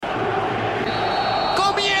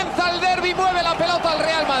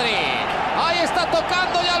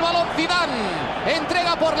tocando ya el balón Zidane.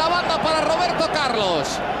 Entrega por la banda para Roberto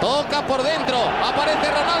Carlos. Toca por dentro.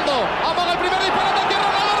 Aparece Ronaldo. Amaga el primer disparo. ¡Atención,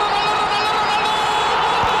 Ronaldo!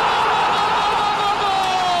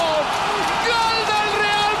 ¡Gol del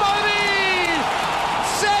Real Madrid!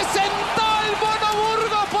 Se sentó el Mono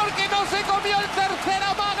Burgos porque no se comió el tercer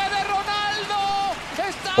amague de Ronaldo.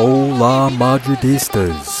 Hola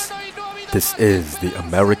Madridistas. This is the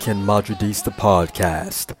American Madridista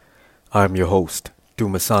podcast. I'm your host,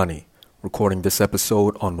 Dumasani, recording this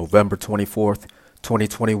episode on November 24th,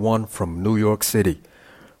 2021 from New York City.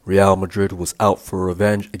 Real Madrid was out for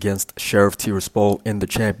revenge against Sheriff Tiraspol in the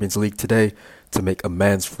Champions League today to make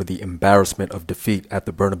amends for the embarrassment of defeat at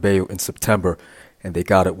the Bernabeu in September, and they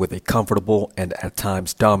got it with a comfortable and at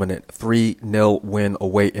times dominant 3-0 win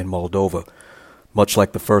away in Moldova. Much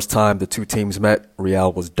like the first time the two teams met,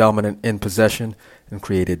 Real was dominant in possession and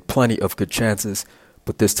created plenty of good chances,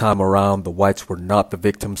 but this time around the Whites were not the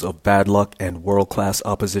victims of bad luck and world-class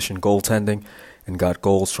opposition goaltending and got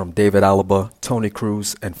goals from David Alaba, Toni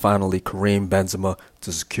Kroos, and finally Karim Benzema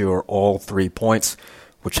to secure all 3 points,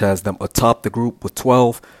 which has them atop the group with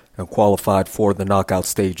 12 and qualified for the knockout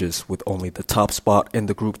stages with only the top spot in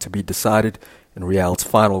the group to be decided in Real's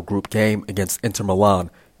final group game against Inter Milan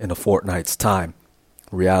in a fortnight's time.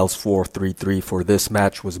 Real's 4-3-3 for this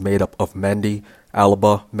match was made up of Mendy,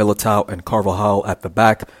 Alaba, Militao, and Carvajal at the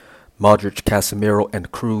back, Modric, Casemiro,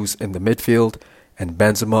 and Kroos in the midfield, and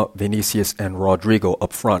Benzema, Vinicius, and Rodrigo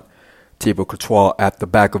up front. Thibaut Courtois at the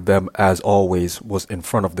back of them, as always, was in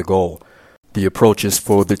front of the goal. The approaches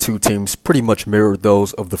for the two teams pretty much mirrored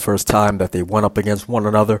those of the first time that they went up against one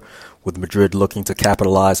another, with Madrid looking to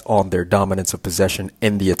capitalize on their dominance of possession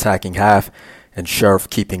in the attacking half, and Sheriff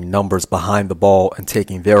keeping numbers behind the ball and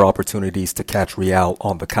taking their opportunities to catch Real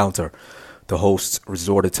on the counter. The hosts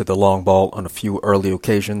resorted to the long ball on a few early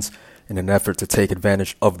occasions in an effort to take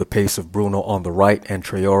advantage of the pace of Bruno on the right and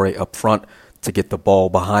Traore up front to get the ball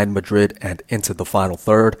behind Madrid and into the final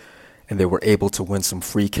third, and they were able to win some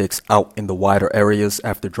free kicks out in the wider areas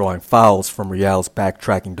after drawing fouls from Real's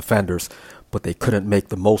backtracking defenders, but they couldn't make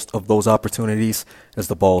the most of those opportunities as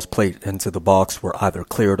the balls played into the box were either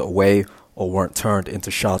cleared away or weren't turned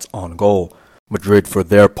into shots on goal. Madrid, for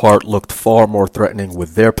their part, looked far more threatening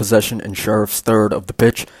with their possession in Sheriff's third of the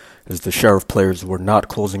pitch, as the Sheriff players were not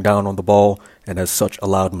closing down on the ball, and as such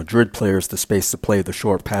allowed Madrid players the space to play the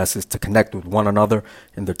short passes to connect with one another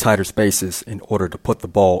in their tighter spaces in order to put the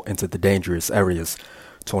ball into the dangerous areas.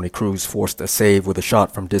 Toni Kroos forced a save with a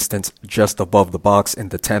shot from distance just above the box in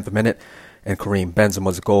the 10th minute, and Karim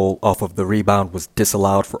Benzema's goal off of the rebound was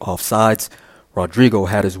disallowed for offsides. Rodrigo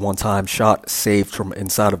had his one-time shot saved from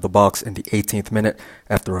inside of the box in the 18th minute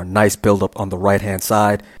after a nice build-up on the right-hand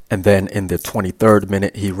side, and then in the 23rd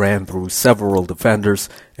minute he ran through several defenders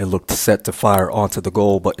and looked set to fire onto the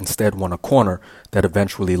goal, but instead won a corner that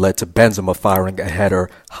eventually led to Benzema firing a header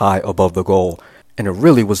high above the goal. And it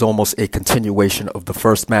really was almost a continuation of the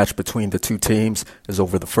first match between the two teams, as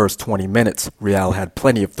over the first 20 minutes, Real had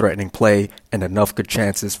plenty of threatening play and enough good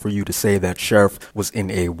chances for you to say that Sheriff was in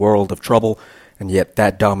a world of trouble, and yet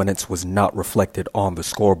that dominance was not reflected on the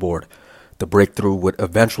scoreboard. The breakthrough would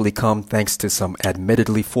eventually come thanks to some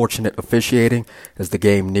admittedly fortunate officiating as the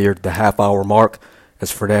game neared the half-hour mark,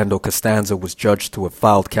 as Fernando Costanza was judged to have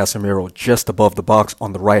fouled Casemiro just above the box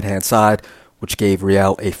on the right-hand side, which gave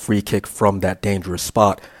Real a free kick from that dangerous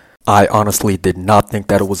spot. I honestly did not think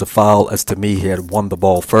that it was a foul, as to me he had won the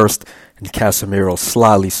ball first, and Casemiro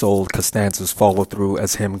slyly sold Costanza's follow-through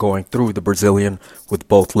as him going through the Brazilian with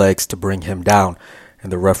both legs to bring him down,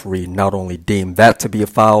 and the referee not only deemed that to be a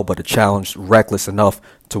foul, but a challenge reckless enough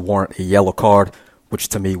to warrant a yellow card, which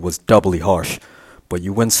to me was doubly harsh. But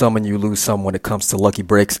you win some and you lose some when it comes to lucky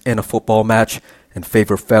breaks in a football match, and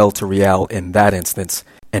favor fell to Real in that instance.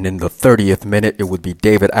 And in the 30th minute, it would be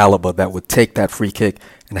David Alaba that would take that free kick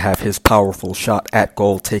and have his powerful shot at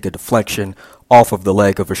goal take a deflection off of the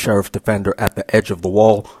leg of a Sheriff defender at the edge of the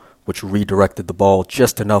wall, which redirected the ball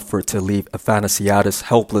just enough for it to leave Athanasiadis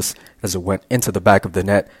helpless as it went into the back of the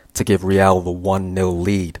net to give Real the 1-0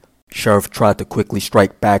 lead. Sheriff tried to quickly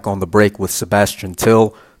strike back on the break with Sebastian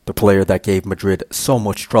Till, the player that gave Madrid so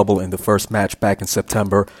much trouble in the first match back in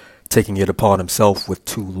September, taking it upon himself with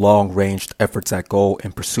 2 long-ranged efforts at goal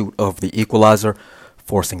in pursuit of the equalizer,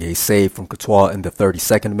 forcing a save from Courtois in the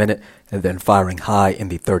 32nd minute and then firing high in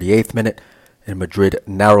the 38th minute, and Madrid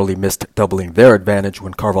narrowly missed doubling their advantage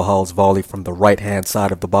when Carvajal's volley from the right-hand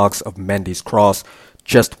side of the box of Mendy's cross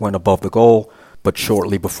just went above the goal, but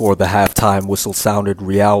shortly before the halftime whistle sounded,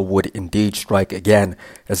 Real would indeed strike again,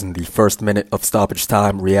 as in the first minute of stoppage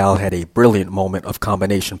time, Real had a brilliant moment of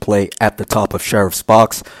combination play at the top of Sheriff's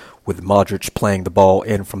box, with Modric playing the ball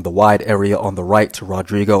in from the wide area on the right to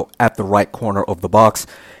Rodrigo at the right corner of the box,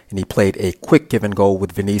 and he played a quick give and go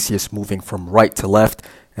with Vinicius moving from right to left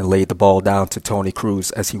and laid the ball down to Toni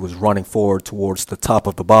Kroos as he was running forward towards the top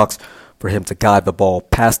of the box for him to guide the ball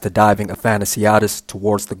past the diving Afanasiadis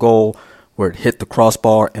towards the goal, where it hit the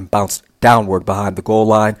crossbar and bounced downward behind the goal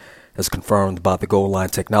line, as confirmed by the goal line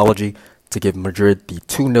technology, to give Madrid the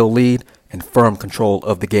 2-0 lead and firm control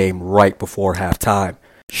of the game right before halftime.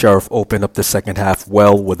 Sheriff opened up the second half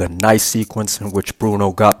well with a nice sequence in which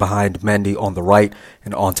Bruno got behind Mendy on the right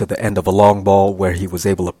and onto the end of a long ball where he was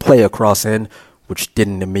able to play a cross in, which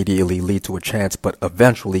didn't immediately lead to a chance but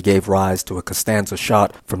eventually gave rise to a Costanza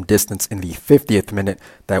shot from distance in the 50th minute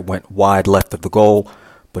that went wide left of the goal.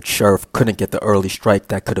 But Sheriff couldn't get the early strike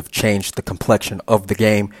that could have changed the complexion of the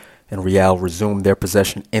game, and Real resumed their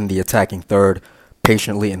possession in the attacking third,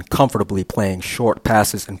 patiently and comfortably playing short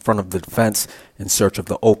passes in front of the defense in search of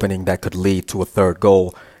the opening that could lead to a third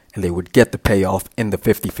goal, and they would get the payoff in the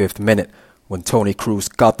 55th minute when Toni Kroos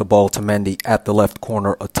got the ball to Mendy at the left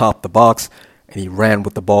corner atop the box, and he ran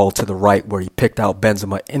with the ball to the right where he picked out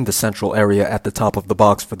Benzema in the central area at the top of the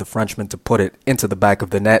box for the Frenchman to put it into the back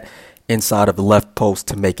of the net inside of the left post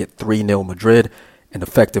to make it 3-0 Madrid and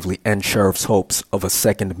effectively end Sheriff's hopes of a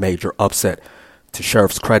second major upset. To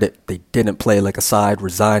Sheriff's credit, they didn't play like a side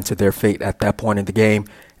resigned to their fate at that point in the game,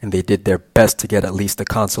 and they did their best to get at least a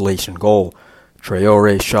consolation goal.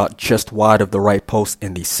 Traore shot just wide of the right post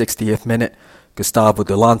in the 60th minute. Gustavo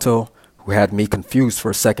Delanto, who had me confused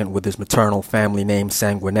for a second with his maternal family name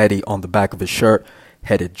Sanguinetti on the back of his shirt,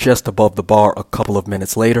 headed just above the bar a couple of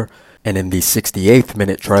minutes later, and in the 68th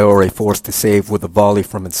minute Traore forced a save with a volley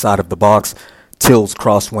from inside of the box. Till's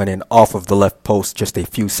cross went in off of the left post just a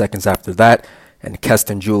few seconds after that, and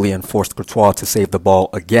Keston Julian forced Courtois to save the ball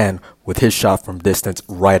again with his shot from distance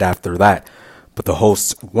right after that. But the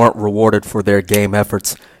hosts weren't rewarded for their game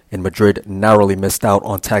efforts, and Madrid narrowly missed out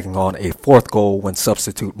on tagging on a fourth goal when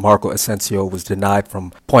substitute Marco Asensio was denied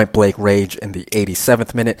from point-blank range in the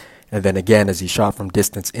 87th minute, and then again as he shot from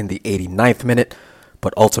distance in the 89th minute.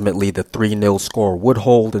 But ultimately the 3-0 score would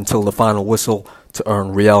hold until the final whistle to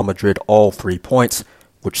earn Real Madrid all 3 points,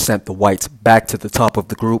 which sent the Whites back to the top of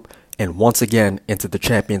the group and once again into the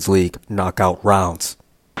Champions League knockout rounds.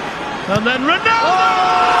 And then Ronaldo!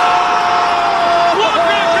 What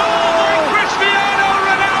a goal by Cristiano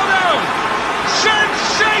Ronaldo!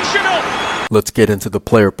 Sensational! Let's get into the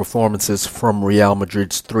player performances from Real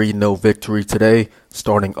Madrid's 3-0 victory today.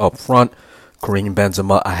 Starting up front, Karim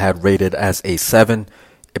Benzema I had rated as a 7.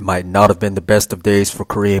 It might not have been the best of days for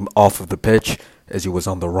Karim off of the pitch, as he was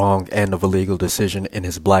on the wrong end of a legal decision in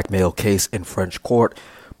his blackmail case in French court,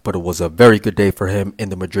 but it was a very good day for him in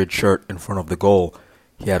the Madrid shirt in front of the goal.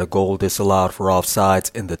 He had a goal disallowed for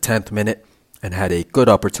offsides in the 10th minute and had a good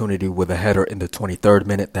opportunity with a header in the 23rd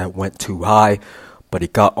minute that went too high, but he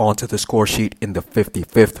got onto the score sheet in the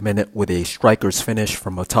 55th minute with a striker's finish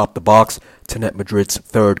from atop the box to net Madrid's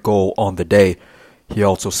third goal on the day. He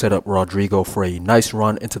also set up Rodrigo for a nice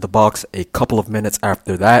run into the box a couple of minutes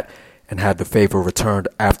after that, and had the favor returned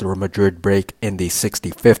after a Madrid break in the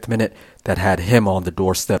 65th minute that had him on the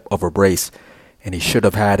doorstep of a brace. And he should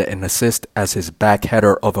have had an assist as his back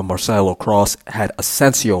header of a Marcelo cross had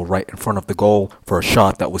Asensio right in front of the goal for a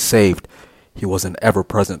shot that was saved. He was an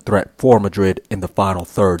ever-present threat for Madrid in the final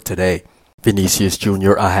third today. Vinicius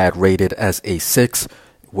Jr. I had rated as a 6.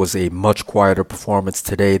 It was a much quieter performance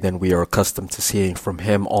today than we are accustomed to seeing from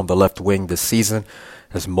him on the left wing this season,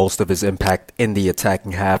 as most of his impact in the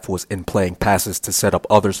attacking half was in playing passes to set up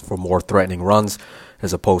others for more threatening runs,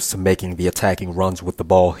 as opposed to making the attacking runs with the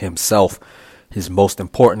ball himself. His most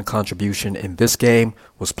important contribution in this game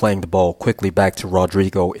was playing the ball quickly back to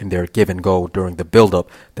Rodrigo in their give and go during the build-up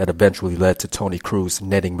that eventually led to Toni Kroos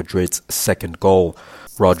netting Madrid's second goal.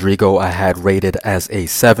 Rodrigo I had rated as a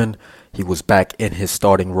 7. He was back in his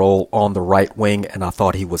starting role on the right wing, and I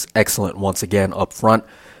thought he was excellent once again up front,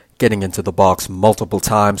 getting into the box multiple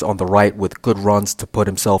times on the right with good runs to put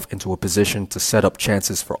himself into a position to set up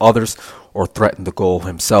chances for others or threaten the goal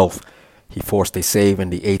himself. He forced a save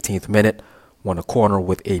in the 18th minute, won a corner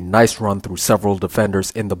with a nice run through several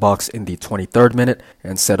defenders in the box in the 23rd minute,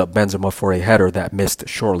 and set up Benzema for a header that missed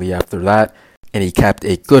shortly after that. And he capped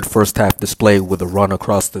a good first half display with a run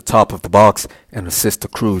across the top of the box and assist to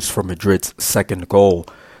Kroos for Madrid's second goal.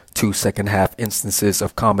 2 second-half instances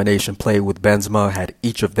of combination play with Benzema had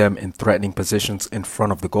each of them in threatening positions in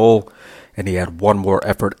front of the goal, and he had one more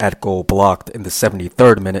effort at goal blocked in the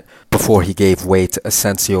 73rd minute before he gave way to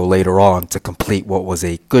Asensio later on to complete what was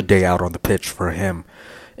a good day out on the pitch for him.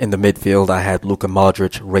 In the midfield, I had Luka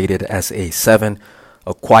Modric rated as a 7,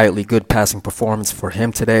 a quietly good passing performance for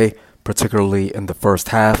him today, particularly in the first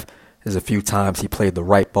half, as a few times he played the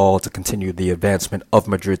right ball to continue the advancement of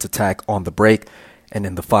Madrid's attack on the break, and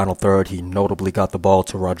in the final third he notably got the ball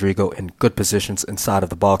to Rodrigo in good positions inside of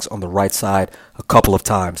the box on the right side a couple of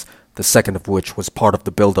times, the second of which was part of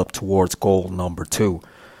the build-up towards goal number 2.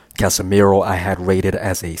 Casemiro I had rated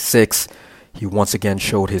as a 6. He once again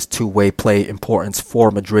showed his two-way play importance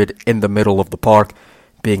for Madrid in the middle of the park,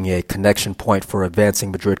 being a connection point for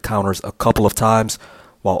advancing Madrid counters a couple of times,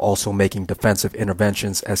 while also making defensive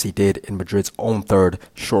interventions as he did in Madrid's own third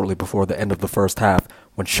shortly before the end of the first half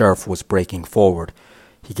when Sheriff was breaking forward.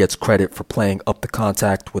 He gets credit for playing up the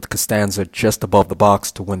contact with Costanza just above the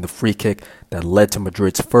box to win the free kick that led to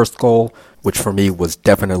Madrid's first goal, which for me was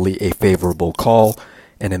definitely a favorable call.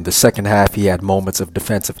 And in the second half, he had moments of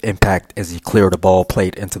defensive impact as he cleared a ball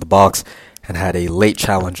played into the box and had a late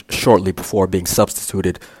challenge shortly before being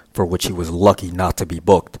substituted, for which he was lucky not to be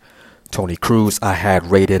booked. Toni Kroos I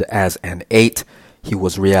had rated as an 8. He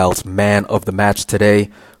was Real's man of the match today,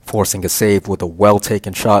 forcing a save with a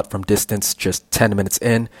well-taken shot from distance just 10 minutes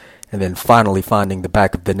in, and then finally finding the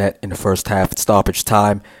back of the net in the first half stoppage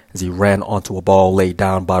time as he ran onto a ball laid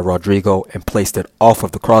down by Rodrigo and placed it off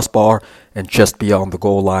of the crossbar and just beyond the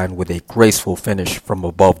goal line with a graceful finish from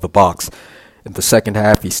above the box. In the second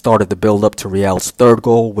half, he started the build-up to Real's third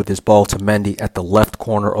goal with his ball to Mendy at the left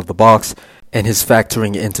corner of the box, and his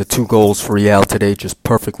factoring into 2 goals for Real today just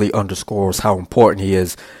perfectly underscores how important he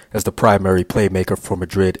is as the primary playmaker for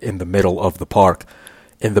Madrid in the middle of the park.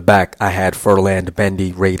 In the back, I had Ferland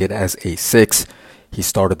Mendy rated as a 6. He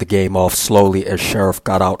started the game off slowly as Sheriff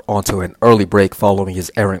got out onto an early break following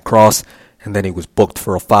his errant cross, and then he was booked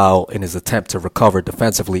for a foul in his attempt to recover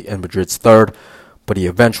defensively in Madrid's third, but he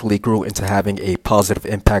eventually grew into having a positive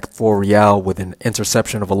impact for Real with an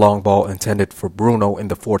interception of a long ball intended for Bruno in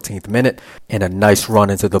the 14th minute and a nice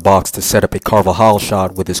run into the box to set up a Carvajal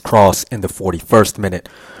shot with his cross in the 41st minute.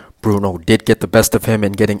 Bruno did get the best of him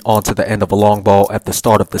in getting onto the end of a long ball at the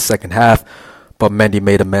start of the second half, but Mendy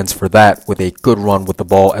made amends for that with a good run with the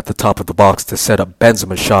ball at the top of the box to set up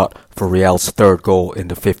Benzema's shot for Real's third goal in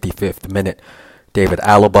the 55th minute. David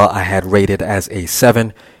Alaba I had rated as a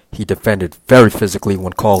 7. He defended very physically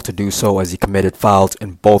when called to do so as he committed fouls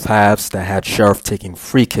in both halves that had Sheriff taking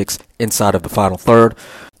free kicks inside of the final third,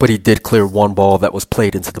 but he did clear one ball that was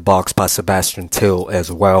played into the box by Sebastian Till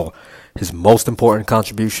as well. His most important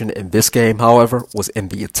contribution in this game, however, was in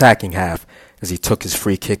the attacking half, as he took his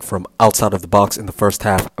free kick from outside of the box in the first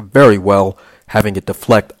half very well, having it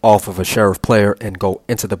deflect off of a Sheriff player and go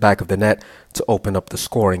into the back of the net to open up the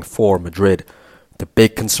scoring for Madrid. The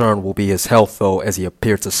big concern will be his health, though, as he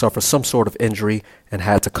appeared to suffer some sort of injury and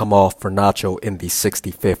had to come off for Nacho in the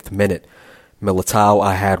 65th minute. Militao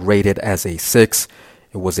I had rated as a 6.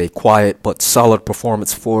 It was a quiet but solid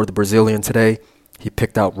performance for the Brazilian today. He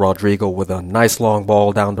picked out Rodrigo with a nice long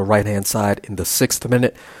ball down the right-hand side in the 6th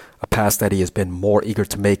minute, a pass that he has been more eager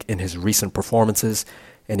to make in his recent performances,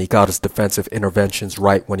 and he got his defensive interventions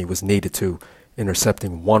right when he was needed to,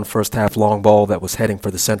 intercepting one first-half long ball that was heading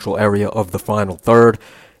for the central area of the final third,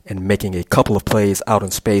 and making a couple of plays out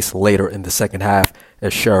in space later in the second half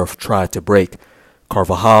as Sheriff tried to break.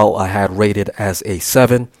 Carvajal I had rated as a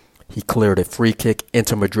 7. He cleared a free kick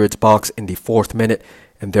into Madrid's box in the 4th minute,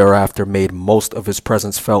 and thereafter made most of his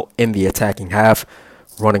presence felt in the attacking half,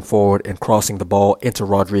 running forward and crossing the ball into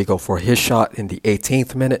Rodrigo for his shot in the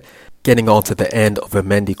 18th minute, getting onto the end of a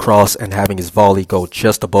Mendy cross and having his volley go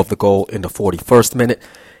just above the goal in the 41st minute,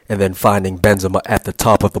 and then finding Benzema at the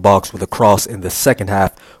top of the box with a cross in the second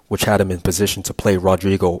half, which had him in position to play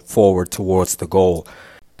Rodrigo forward towards the goal.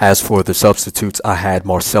 As for the substitutes, I had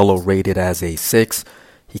Marcelo rated as a 6.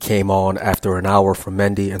 He came on after an hour from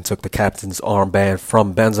Mendy and took the captain's armband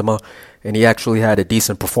from Benzema, and he actually had a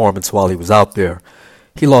decent performance while he was out there.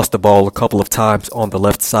 He lost the ball a couple of times on the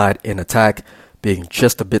left side in attack, being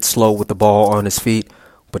just a bit slow with the ball on his feet,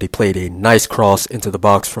 but he played a nice cross into the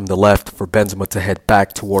box from the left for Benzema to head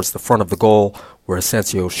back towards the front of the goal, where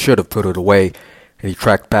Asensio should have put it away, and he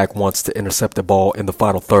tracked back once to intercept the ball in the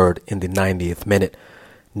final third in the 90th minute.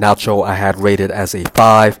 Nacho I had rated as a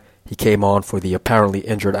 5. He came on for the apparently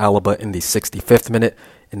injured Alaba in the 65th minute,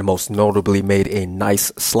 and most notably made a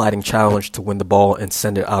nice sliding challenge to win the ball and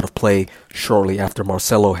send it out of play shortly after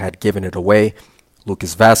Marcelo had given it away.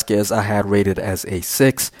 Lucas Vazquez I had rated as a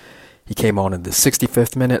 6. He came on in the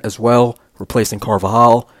 65th minute as well, replacing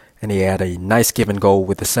Carvajal, and he had a nice give and go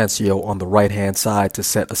with Asensio on the right-hand side to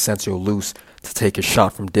set Asensio loose to take a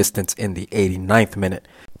shot from distance in the 89th minute.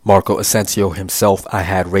 Marco Asensio himself I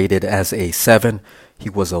had rated as a 7. He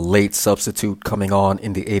was a late substitute coming on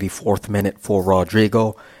in the 84th minute for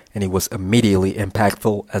Rodrigo, and he was immediately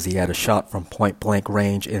impactful as he had a shot from point-blank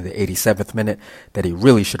range in the 87th minute that he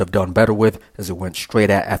really should have done better with, as it went straight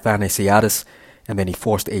at Athanasiadis, and then he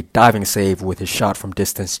forced a diving save with his shot from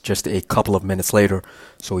distance just a couple of minutes later,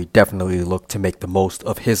 so he definitely looked to make the most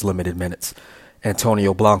of his limited minutes.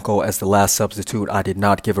 Antonio Blanco as the last substitute I did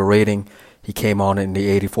not give a rating. He came on in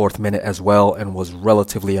the 84th minute as well and was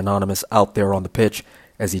relatively anonymous out there on the pitch,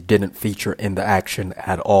 as he didn't feature in the action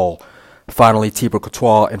at all. Finally, Thibaut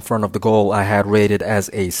Courtois in front of the goal I had rated as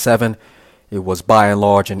a 7. It was by and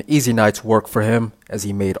large an easy night's work for him, as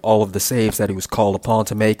he made all of the saves that he was called upon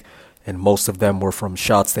to make, and most of them were from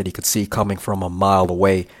shots that he could see coming from a mile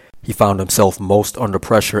away. He found himself most under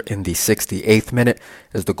pressure in the 68th minute,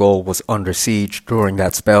 as the goal was under siege during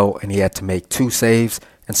that spell, and he had to make 2 saves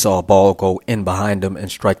and saw a ball go in behind him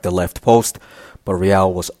and strike the left post. But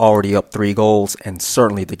Real was already up 3 goals, and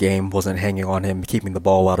certainly the game wasn't hanging on him keeping the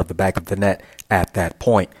ball out of the back of the net at that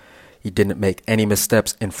point. He didn't make any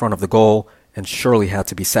missteps in front of the goal, and surely had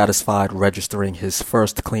to be satisfied registering his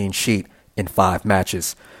first clean sheet in 5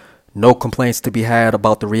 matches. No complaints to be had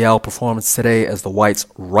about the Real performance today, as the Whites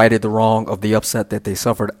righted the wrong of the upset that they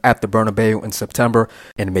suffered at the Bernabeu in September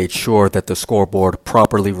and made sure that the scoreboard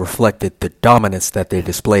properly reflected the dominance that they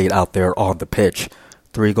displayed out there on the pitch.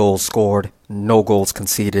 3 goals scored, no goals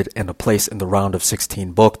conceded, and a place in the round of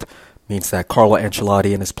 16 booked means that Carlo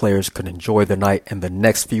Ancelotti and his players could enjoy the night and the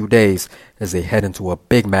next few days as they head into a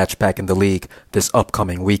big match back in the league this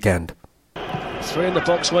upcoming weekend. 3 in the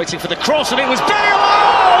box waiting for the cross, and it was Bale!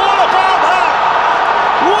 Oh, what about that?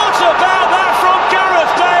 What about that from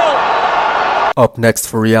Gareth Bale? Up next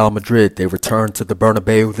for Real Madrid, they return to the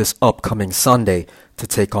Bernabeu this upcoming Sunday to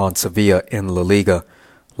take on Sevilla in La Liga.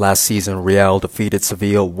 Last season, Real defeated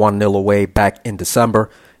Sevilla 1-0 away back in December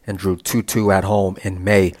and drew 2-2 at home in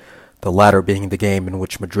May, the latter being the game in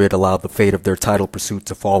which Madrid allowed the fate of their title pursuit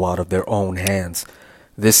to fall out of their own hands.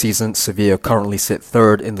 This season, Sevilla currently sit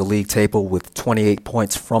 3rd in the league table with 28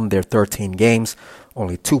 points from their 13 games,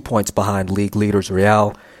 only 2 points behind league leaders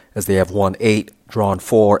Real, as they have won 8, drawn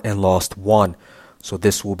 4, and lost 1. So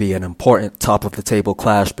this will be an important top-of-the-table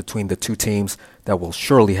clash between the two teams that will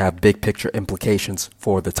surely have big-picture implications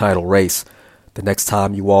for the title race. The next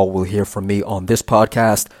time you all will hear from me on this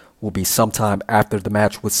podcast will be sometime after the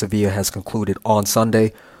match with Sevilla has concluded on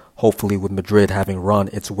Sunday, hopefully with Madrid having run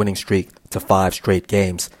its winning streak to 5 straight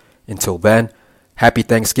games. Until then, happy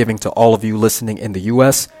Thanksgiving to all of you listening in the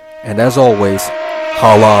U.S., and as always,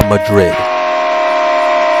 Hala Madrid.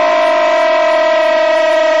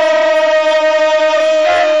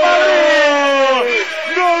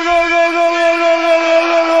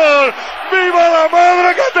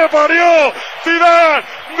 Parió Zidane,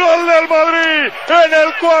 gol del Madrid en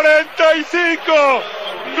el 45,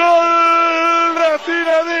 gol de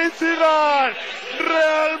Zinedine Zidane,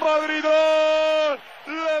 Real Madrid 2,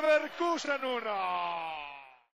 Leverkusen 1.